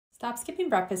Stop skipping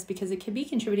breakfast because it could be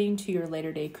contributing to your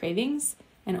later day cravings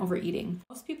and overeating.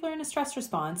 Most people are in a stress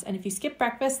response, and if you skip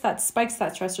breakfast, that spikes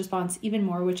that stress response even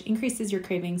more, which increases your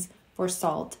cravings for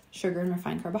salt, sugar, and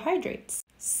refined carbohydrates.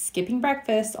 Skipping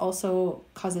breakfast also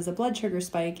causes a blood sugar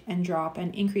spike and drop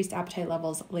and increased appetite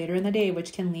levels later in the day,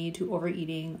 which can lead to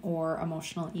overeating or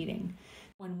emotional eating.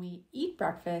 When we eat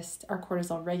breakfast, our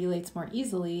cortisol regulates more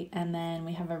easily, and then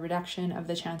we have a reduction of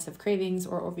the chance of cravings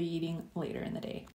or overeating later in the day.